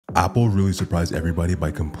Apple really surprised everybody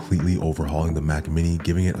by completely overhauling the Mac Mini,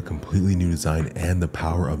 giving it a completely new design and the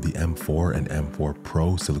power of the M4 and M4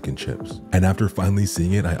 Pro silicon chips. And after finally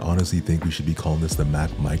seeing it, I honestly think we should be calling this the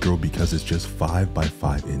Mac Micro because it's just 5 by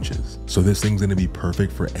 5 inches. So this thing's gonna be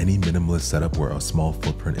perfect for any minimalist setup where a small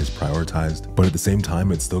footprint is prioritized, but at the same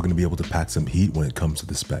time, it's still gonna be able to pack some heat when it comes to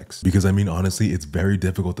the specs. Because I mean, honestly, it's very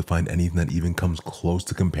difficult to find anything that even comes close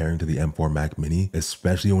to comparing to the M4 Mac Mini,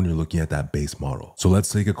 especially when you're looking at that base model. So let's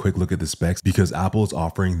take a quick look at the specs because Apple is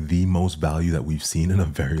offering the most value that we've seen in a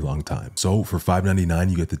very long time. So for $599,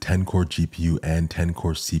 you get the 10-core GPU and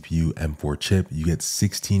 10-core CPU M4 chip. You get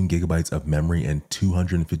 16 gigabytes of memory and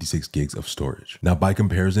 256 gigs of storage. Now, by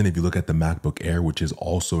comparison, if you look at the MacBook Air, which is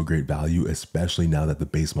also a great value, especially now that the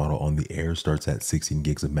base model on the Air starts at 16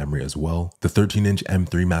 gigs of memory as well. The 13-inch M3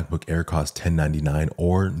 MacBook Air costs $1,099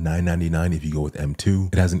 or $999 if you go with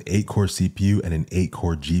M2. It has an 8-core CPU and an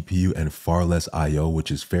 8-core GPU and far less I/O, which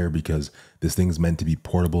is fair because this thing is meant to be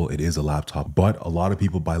portable. It is a laptop, but a lot of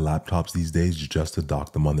people buy laptops these days just to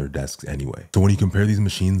dock them on their desks anyway. So when you compare these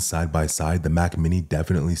machines side by side, the Mac Mini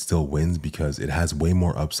definitely still wins because it has way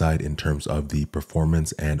more upside in terms of the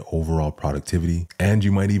performance and overall productivity. And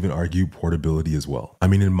you might even argue portability as well. I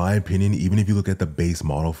mean, in my opinion, even if you look at the base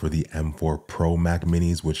model for the M4 Pro Mac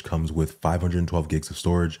Minis, which comes with 512 gigs of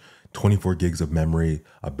storage, 24 gigs of memory,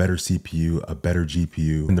 a better CPU, a better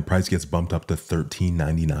GPU, and the price gets bumped up to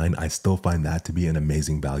 $1399, I still find that to be an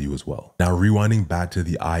amazing value as well. Now, rewinding back to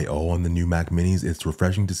the I/O on the new Mac Minis, it's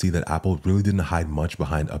refreshing to see that Apple really didn't hide much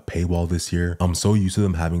behind a paywall this year. I'm so used to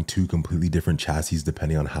them having two completely different chassis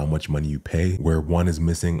depending on how much money you pay, where one is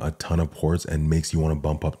missing a ton of ports and makes you want to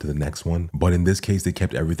bump up to the next one. But in this case, they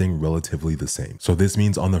kept everything relatively the same. So this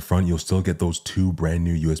means on the front, you'll still get those two brand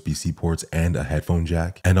new USB-C ports and a headphone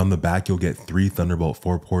jack. And on the back, you'll get 3 Thunderbolt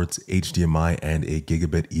 4 ports, HDMI, and a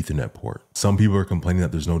gigabit Ethernet port. Some people are complaining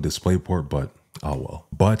that there's no display port, but oh well.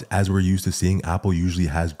 But as we're used to seeing, Apple usually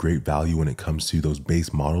has great value when it comes to those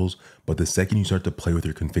base models, but the second you start to play with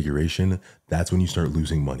your configuration, that's when you start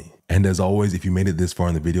losing money. And as always, if you made it this far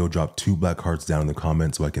in the video, drop 2 black hearts down in the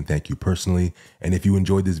comments so I can thank you personally. And if you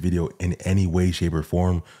enjoyed this video in any way, shape, or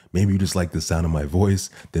form, maybe you just like the sound of my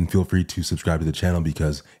voice, then feel free to subscribe to the channel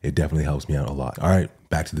because it definitely helps me out a lot. All right,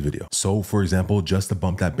 back to the video. So for example, just to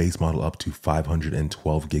bump that base model up to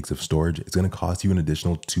 512 gigs of storage, it's going to cost you an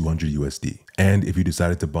additional 200 USD. And if you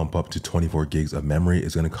decided to bump up to 24 gigs of memory,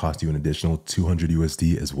 it's going to cost you an additional 200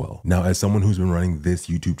 USD as well. Now, as someone who's been running this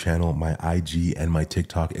YouTube channel, my IG and my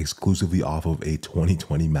TikTok exclusively off of a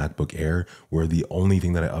 2020 MacBook Air, where the only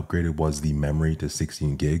thing that I upgraded was the memory to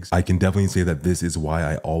 16 gigs, I can definitely say that this is why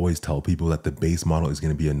I always tell people that the base model is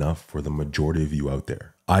going to be enough for the majority of you out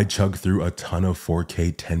there. I chug through a ton of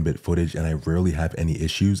 4K 10-bit footage and I rarely have any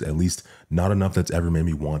issues, at least not enough that's ever made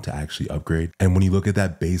me want to actually upgrade. And when you look at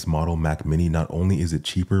that base model Mac Mini, not only is it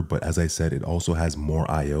cheaper, but as I said, it also has more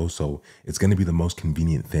I/O, so it's going to be the most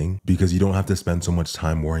convenient thing because you don't have to spend so much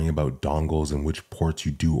time worrying about dongles and which ports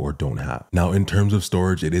you do or don't have. Now, in terms of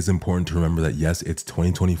storage, it is important to remember that yes, it's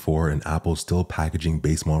 2024 and Apple's still packaging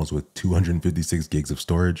base models with 256 gigs of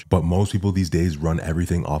storage, but most people these days run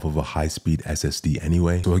everything off of a high-speed SSD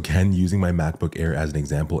anyway. So again, using my MacBook Air as an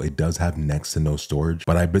example, it does have next to no storage,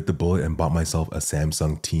 but I bit the bullet and bought myself a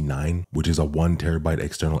Samsung T9, which is a 1 terabyte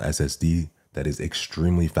external SSD that is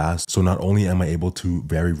extremely fast. So not only am I able to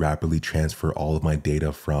very rapidly transfer all of my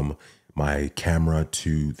data from my camera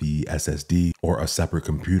to the SSD or a separate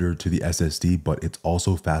computer to the SSD, but it's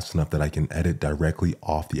also fast enough that I can edit directly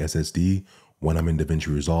off the SSD when I'm in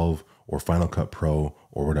DaVinci Resolve or Final Cut Pro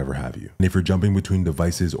or whatever have you. And if you're jumping between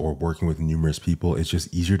devices or working with numerous people, it's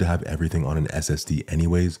just easier to have everything on an SSD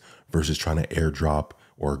anyways versus trying to AirDrop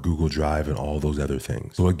or Google Drive and all those other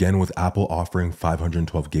things. So again, with Apple offering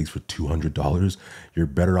 512 gigs for $200, you're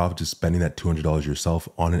better off just spending that $200 yourself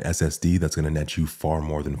on an SSD that's gonna net you far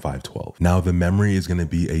more than 512. Now, the memory is gonna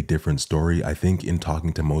be a different story. I think in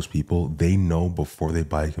talking to most people, they know before they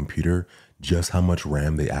buy a computer just how much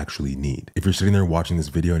RAM they actually need. If you're sitting there watching this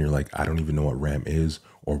video and you're like, I don't even know what RAM is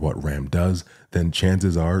or what RAM does, then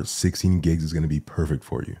chances are 16 gigs is going to be perfect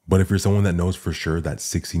for you. But if you're someone that knows for sure that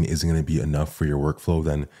 16 isn't going to be enough for your workflow,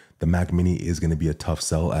 then the Mac Mini is going to be a tough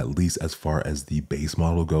sell, at least as far as the base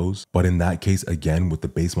model goes. But in that case, again, with the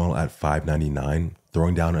base model at $599,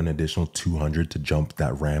 throwing down an additional 200 to jump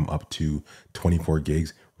that RAM up to 24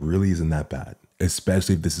 gigs really isn't that bad,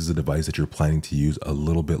 especially if this is a device that you're planning to use a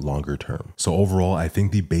little bit longer term. So overall, I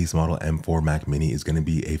think the base model M4 Mac Mini is going to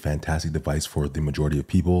be a fantastic device for the majority of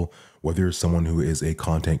people, whether you're someone who is a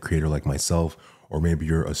content creator like myself, or maybe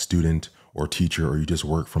you're a student or teacher, or you just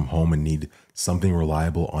work from home and need something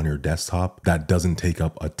reliable on your desktop that doesn't take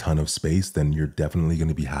up a ton of space, then you're definitely going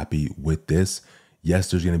to be happy with this.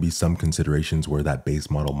 Yes, there's going to be some considerations where that base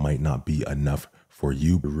model might not be enough for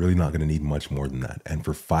you, but really not going to need much more than that. And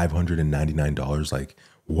for $599, like,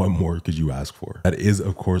 what more could you ask for? That is,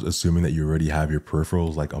 of course, assuming that you already have your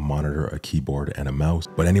peripherals like a monitor, a keyboard, and a mouse.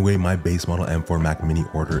 But anyway, my base model M4 Mac Mini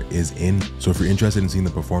order is in. So if you're interested in seeing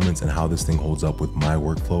the performance and how this thing holds up with my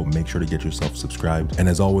workflow, make sure to get yourself subscribed. And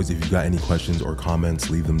as always, if you've got any questions or comments,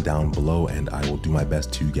 leave them down below and I will do my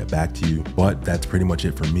best to get back to you. But that's pretty much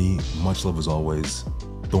it for me. Much love as always.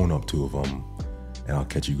 Throwing up 2 of them. And I'll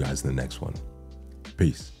catch you guys in the next one.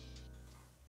 Peace.